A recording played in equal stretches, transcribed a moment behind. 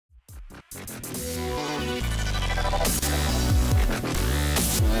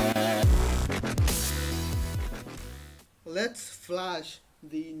Let's flash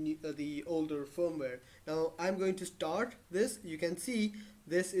the older firmware. Now I'm going to start this. You can see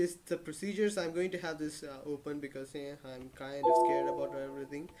this is the procedures. I'm going to have this open because I'm kind of scared about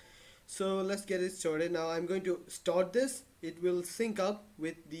everything. So let's get it started. Now I'm going to start this. It will sync up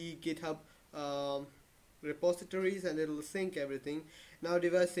with the GitHub repositories and it will sync everything. Now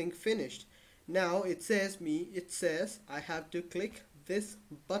device sync finished. Now it says I have to click this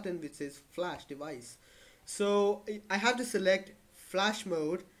button which says flash device. So I have to select flash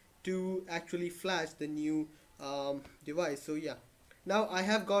mode to actually flash the new device. So yeah, now I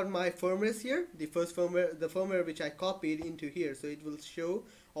have got my firmwares here, the firmware which I copied into here, so it will show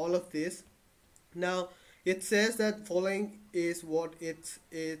all of this. Now it says that following is what it's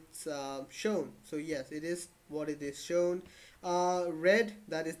shown. So yes, it is what it is shown. Red,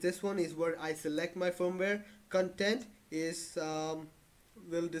 that is this one, is where I select my firmware. Content is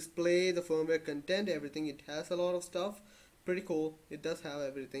will display the firmware content, everything. It has a lot of stuff, pretty cool. It does have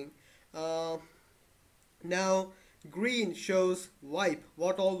everything. Now green shows wipe,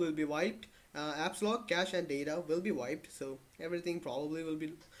 what all will be wiped. Apps log, cache and data will be wiped, so everything probably will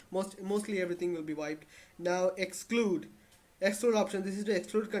be mostly everything will be wiped. Now exclude option, this is to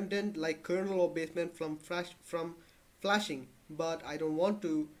exclude content like kernel or basement from flashing, but I don't want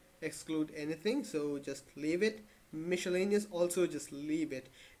to exclude anything, so just leave it. Miscellaneous, also just leave it.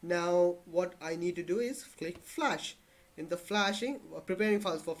 Now what I need to do is click flash. In the flashing, preparing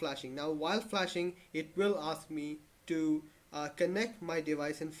files for flashing. Now while flashing, it will ask me to connect my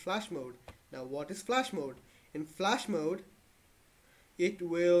device in flash mode. Now what is flash mode? In flash mode, it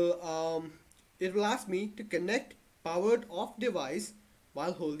will ask me to connect powered off device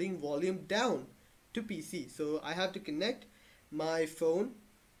while holding volume down to PC. So I have to connect my phone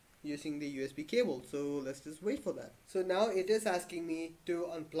using the USB cable. So let's just wait for that. So now it is asking me to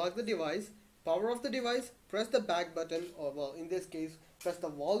unplug the device, power off the device, press the back button, or well, in this case press the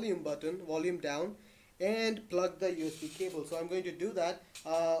volume button, volume down, and plug the USB cable. So I'm going to do that.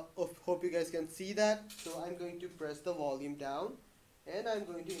 Hope you guys can see that. So I'm going to press the volume down and I'm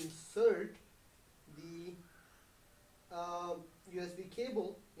going to insert the USB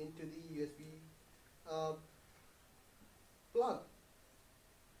cable into the USB plug,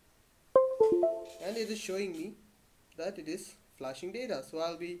 and it is showing me that it is flashing data. So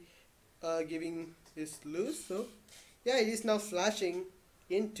I'll be giving this loose. So yeah, it is now flashing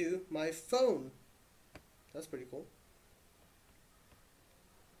into my phone. That's pretty cool.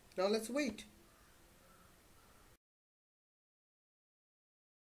 Now let's wait.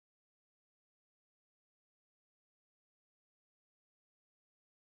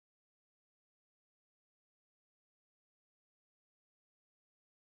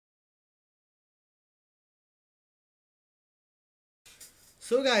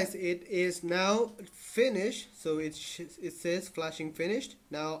 So guys, it is now finished. So it says flashing finished.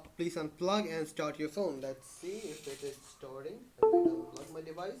 Now please unplug and start your phone. Let's see if it is starting. I'm going to unplug my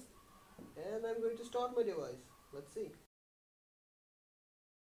device and I'm going to start my device. Let's see.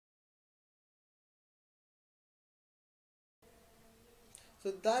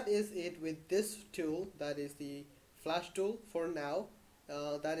 So that is it with this tool. That is the flash tool for now.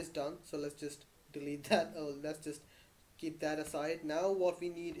 That is done. So let's just delete that. Let's just keep that aside. Now what we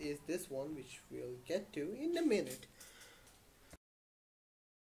need is this one, which we'll get to in a minute.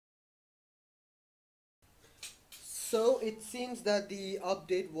 So it seems that the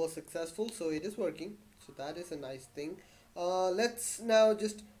update was successful, so it is working. So that is a nice thing. Let's now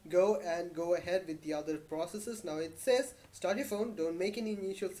just go ahead with the other processes. Now it says start your phone, don't make any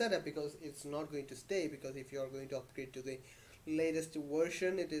initial setup because it's not going to stay, because if you are going to upgrade to the latest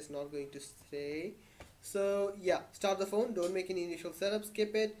version, it is not going to stay. So yeah, start the phone, don't make any initial setup,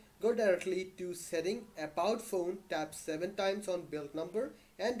 skip it, go directly to setting, about phone, tap 7 times on build number,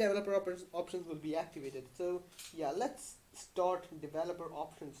 and developer options will be activated. So yeah, let's start developer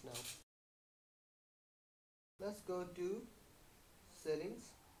options now. Let's go to settings,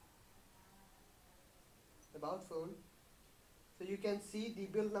 about phone. So you can see the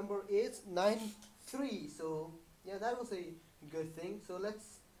build number is 93. So yeah, that was a good thing. So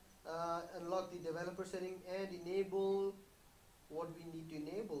let's unlock the developer setting and enable what we need to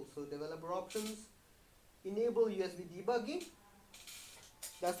enable. So developer options, enable USB debugging.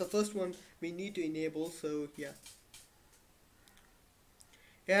 That's the first one we need to enable. So yeah,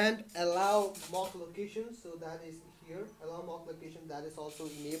 and allow mock location. So that is here, allow mock location, that is also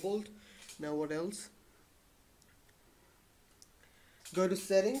enabled. Now what else? Go to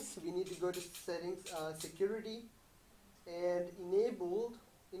settings. We need to go to settings, security, and enable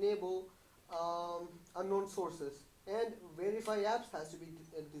unknown sources, and verify apps has to be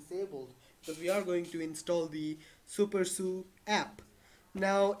disabled because we are going to install the SuperSU app.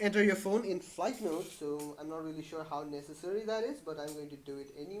 Now enter your phone in flight mode, so I'm not really sure how necessary that is, but I'm going to do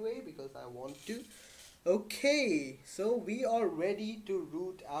it anyway because I want to. Okay, so we are ready to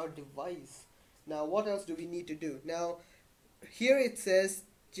root our device. Now what else do we need to do? Now here it says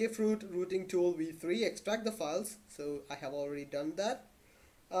GIFroot routing tool v3, extract the files, so I have already done that.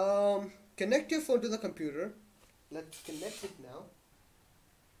 Connect your phone to the computer. Let's connect it now.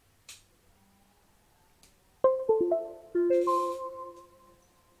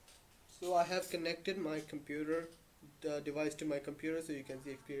 So I have connected my computer, the device to my computer, so you can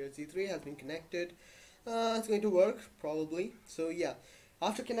see Xperia Z3 has been connected. It's going to work probably. So yeah,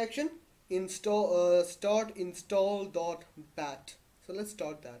 after connection, install start install.bat. So let's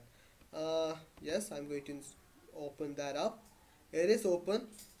start that. Yes, I'm going to open that up. It is open.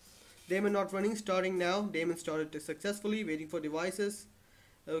 Daemon not running, starting now. Daemon started successfully, waiting for devices.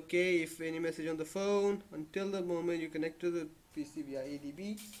 Okay, if any message on the phone, until the moment you connect to the PC via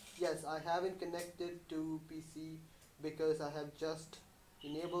ADB. Yes, I haven't connected to PC because I have just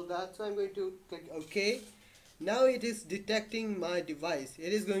enabled that. So I'm going to click OK. Now it is detecting my device.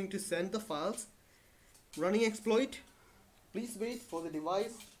 It is going to send the files. Running exploit. Please wait for the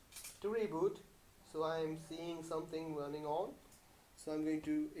device to reboot. So I'm seeing something running on. So I'm going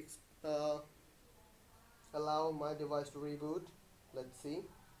to allow my device to reboot. Let's see.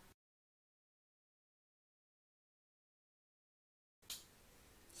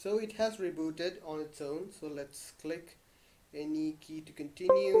 So it has rebooted on its own. So let's click any key to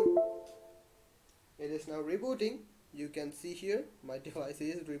continue. It is now rebooting. You can see here my device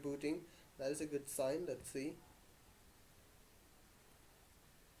is rebooting. That is a good sign. Let's see.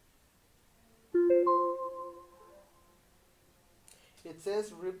 It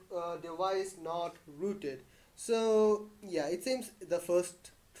says device not rooted. So yeah, it seems the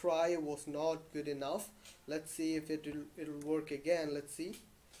first try was not good enough. Let's see if it'll work again. Let's see.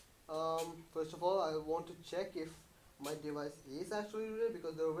 First of all, I want to check if my device is actually rooted,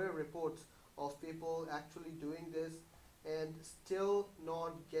 because there were reports of people actually doing this and still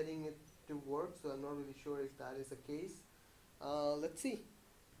not getting it to work. So I'm not really sure if that is the case. Let's see.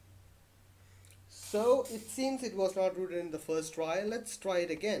 So it seems it was not rooted in the first try. Let's try it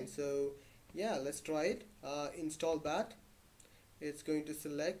again. So yeah, let's try it. Install bat. It's going to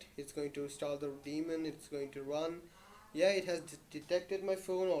select. It's going to install the daemon. It's going to run. Yeah, it has detected my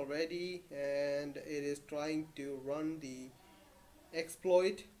phone already, and it is trying to run the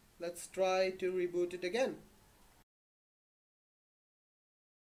exploit. Let's try to reboot it again.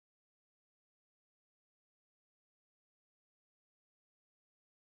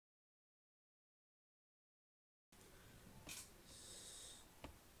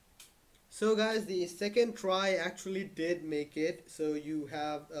 So guys, the second try actually did make it. So you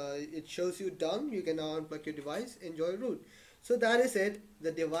have it shows you done. You can now unplug your device, enjoy root. So that is it.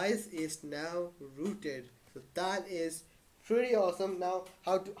 The device is now rooted. So that is pretty awesome. Now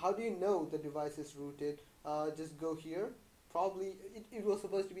how do you know the device is rooted? Just go here. Probably it was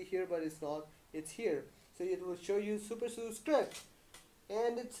supposed to be here, but it's not. It's here. So it will show you SuperSU script,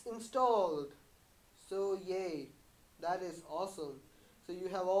 and it's installed. So yay, that is awesome. So you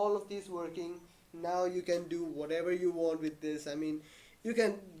have all of these working. Now you can do whatever you want with this. I mean, you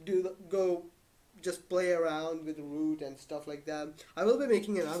can go just play around with root and stuff like that. I will be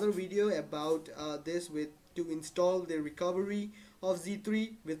making another video about this with to install the recovery of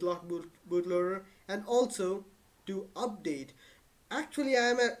Z3 with Locked Bootloader, and also to update. Actually,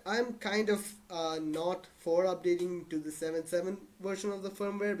 I'm kind of not for updating to the 7.7 version of the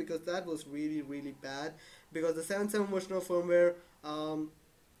firmware, because that was really bad. Because the 7.7 version of firmware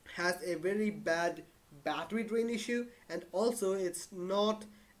has a very bad battery drain issue, and also it's not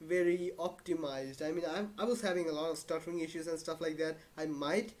very optimized. I mean, I was having a lot of stuttering issues and stuff like that. I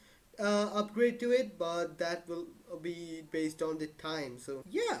might upgrade to it, but that will be based on the time. So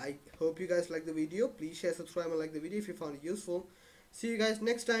yeah, I hope you guys like the video. Please share, subscribe, and like the video if you found it useful. See you guys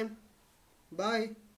next time. Bye.